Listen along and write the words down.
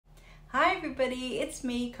everybody, it's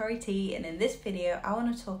me, Corey T, and in this video I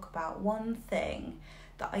want to talk about one thing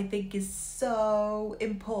that I think is so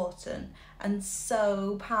important and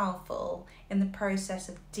so powerful in the process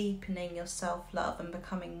of deepening your self-love and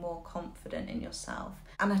becoming more confident in yourself.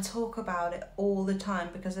 And I talk about it all the time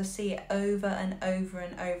because I see it over and over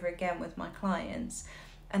and over again with my clients,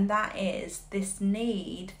 and that is this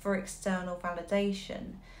need for external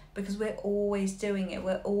validation. Because we're always doing it,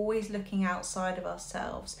 we're always looking outside of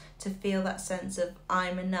ourselves to feel that sense of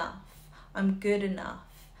I'm enough, I'm good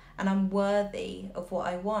enough, and I'm worthy of what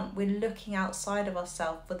I want. We're looking outside of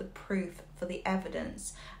ourselves for the proof, for the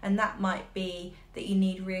evidence, and that might be that you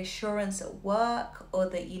need reassurance at work, or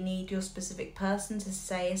that you need your specific person to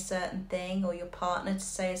say a certain thing, or your partner to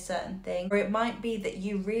say a certain thing, or it might be that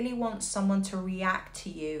you really want someone to react to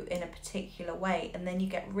you in a particular way, and then you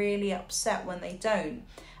get really upset when they don't.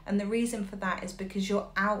 And the reason for that is because you're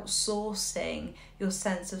outsourcing your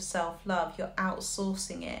sense of self-love, you're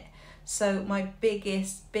outsourcing it. So my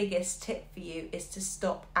biggest tip for you is to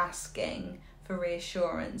stop asking for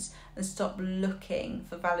reassurance and stop looking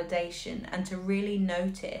for validation, and to really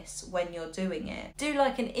notice when you're doing it. Do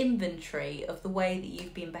like an inventory of the way that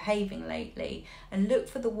you've been behaving lately, and look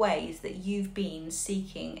for the ways that you've been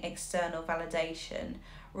seeking external validation.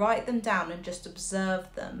 Write them down and just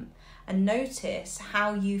observe them, and notice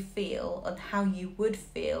how you feel and how you would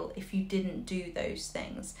feel if you didn't do those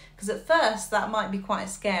things. Because at first that might be quite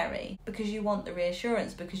scary, because you want the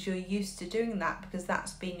reassurance, because you're used to doing that, because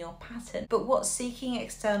that's been your pattern. But what seeking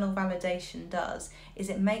external validation does is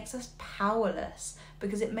it makes us powerless,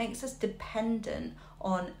 because it makes us dependent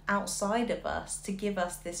on outside of us to give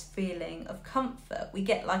us this feeling of comfort. We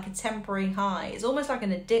get like a temporary high. It's almost like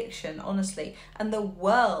an addiction, honestly. And the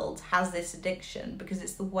world has this addiction because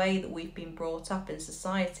it's the way that we've been brought up in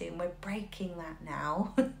society, and we're breaking that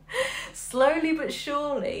now. Slowly but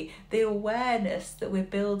surely, the awareness that we're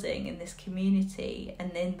building in this community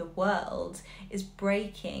and in the world is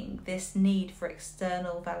breaking this need for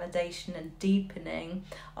external validation and deepening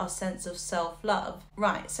our sense of self-love.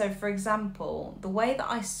 Right, so for example, the way that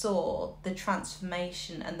I saw the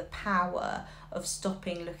transformation and the power of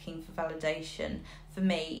stopping looking for validation for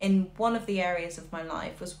me in one of the areas of my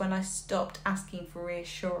life was when I stopped asking for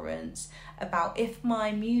reassurance about if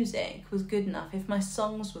my music was good enough, if my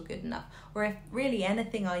songs were good enough, or if really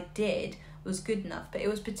anything I did was good enough. But it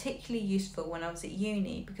was particularly useful when I was at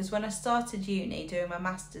uni, because when I started uni doing my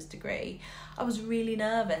master's degree, I was really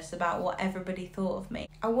nervous about what everybody thought of me.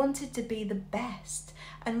 I wanted to be the best,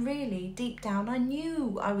 and really deep down I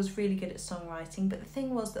knew I was really good at songwriting, but the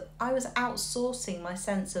thing was that I was outsourcing my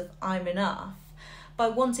sense of I'm enough by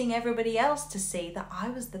wanting everybody else to see that I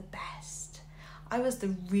was the best. I was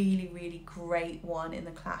the really great one in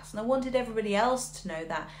the class, and I wanted everybody else to know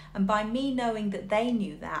that, and by me knowing that they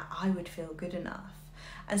knew that, I would feel good enough.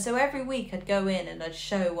 And so every week I'd go in and I'd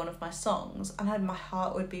show one of my songs, and my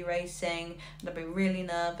heart would be racing and I'd be really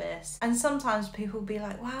nervous. And sometimes people would be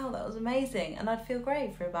like, wow, that was amazing. And I'd feel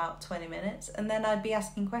great for about 20 minutes. And then I'd be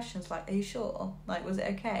asking questions like, are you sure? Like, was it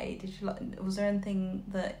okay? Was there anything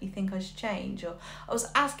that you think I should change? Or I was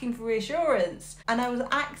asking for reassurance, and I was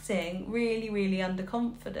acting really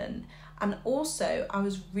underconfident. And also I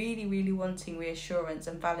was really wanting reassurance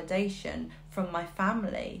and validation from my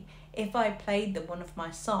family. If I played them one of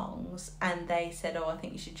my songs and they said, oh, I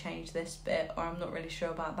think you should change this bit, or I'm not really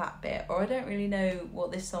sure about that bit, or I don't really know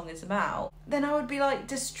what this song is about, then I would be like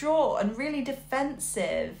distraught and really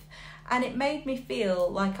defensive. And it made me feel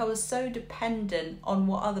like I was so dependent on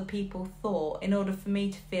what other people thought in order for me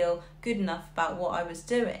to feel good enough about what I was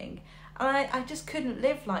doing. And I just couldn't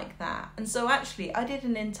live like that. And so actually I did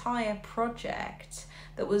an entire project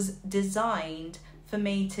that was designed for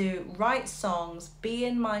me to write songs, be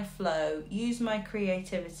in my flow, use my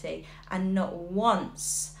creativity, and not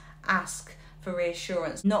once ask for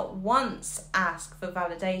reassurance, not once ask for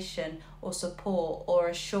validation or support or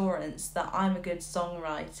assurance that I'm a good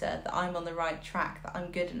songwriter, that I'm on the right track, that I'm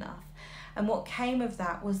good enough. And what came of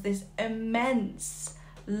that was this immense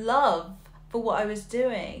love for what I was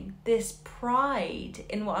doing, this pride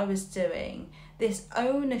in what I was doing, this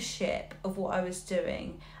ownership of what I was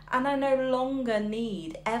doing. And I no longer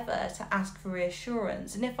need ever to ask for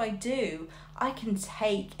reassurance. And if I do, I can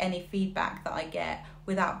take any feedback that I get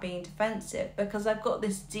without being defensive, because I've got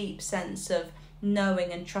this deep sense of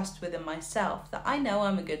knowing and trust within myself that I know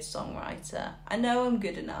I'm a good songwriter. I know I'm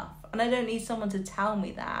good enough, and I don't need someone to tell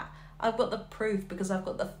me that. I've got the proof because I've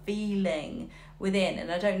got the feeling within,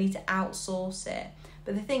 and I don't need to outsource it.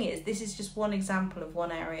 But the thing is, this is just one example of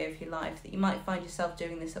one area of your life that you might find yourself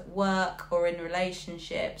doing this at work or in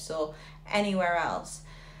relationships or anywhere else.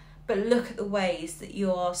 But look at the ways that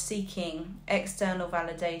you're seeking external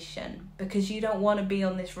validation, because you don't want to be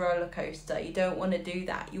on this roller coaster. You don't want to do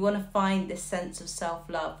that. You want to find this sense of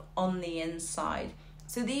self-love on the inside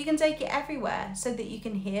so that you can take it everywhere, so that you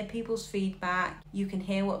can hear people's feedback, you can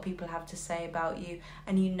hear what people have to say about you,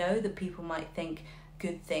 and you know that people might think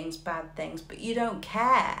good things, bad things, but you don't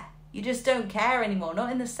care. You just don't care anymore,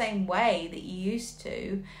 not in the same way that you used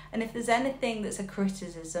to. And if there's anything that's a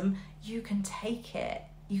criticism, you can take it.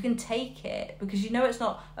 You can take it because you know it's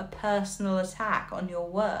not a personal attack on your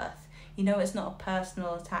worth. You know it's not a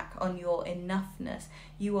personal attack on your enoughness.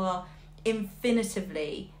 You are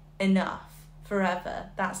infinitively enough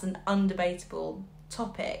forever. That's an undebatable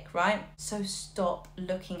topic, right? So stop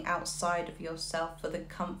looking outside of yourself for the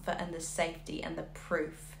comfort and the safety and the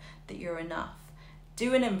proof that you're enough.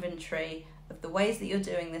 Do an inventory of the ways that you're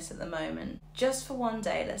doing this at the moment. Just for one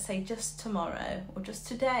day, let's say just tomorrow or just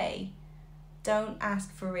today. Don't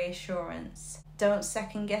ask for reassurance. Don't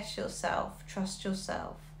second guess yourself. Trust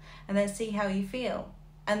yourself. And then see how you feel.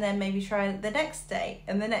 And then maybe try it the next day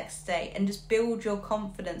and the next day, and just build your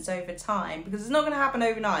confidence over time, because it's not going to happen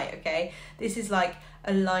overnight, okay? This is like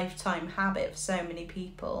a lifetime habit for so many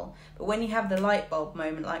people. But when you have the light bulb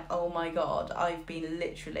moment, like, oh my God, I've been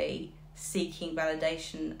literally seeking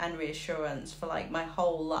validation and reassurance for like my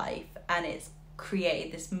whole life, and it's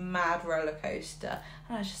created this mad roller coaster,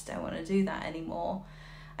 and I just don't want to do that anymore.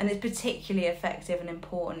 And it's particularly effective and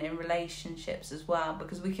important in relationships as well,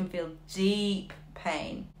 because we can feel deep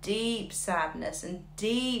pain, deep sadness, and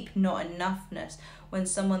deep not enoughness when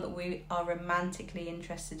someone that we are romantically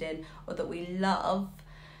interested in or that we love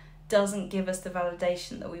doesn't give us the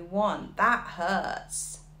validation that we want. That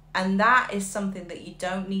hurts. And that is something that you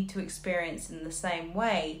don't need to experience in the same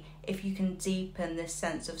way if you can deepen this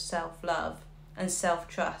sense of self-love and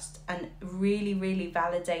self-trust, and really, really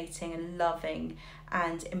validating and loving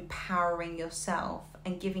and empowering yourself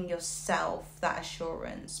and giving yourself that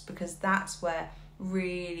assurance, because that's where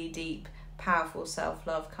really deep, powerful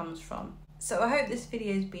self-love comes from. So I hope this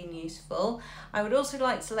video has been useful. I would also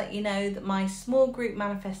like to let you know that my small group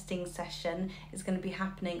manifesting session is going to be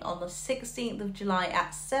happening on the 16th of July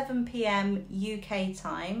at 7 p.m. UK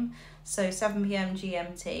time, so 7 p.m.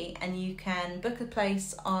 GMT, and you can book a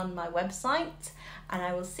place on my website, and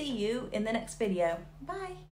I will see you in the next video. Bye!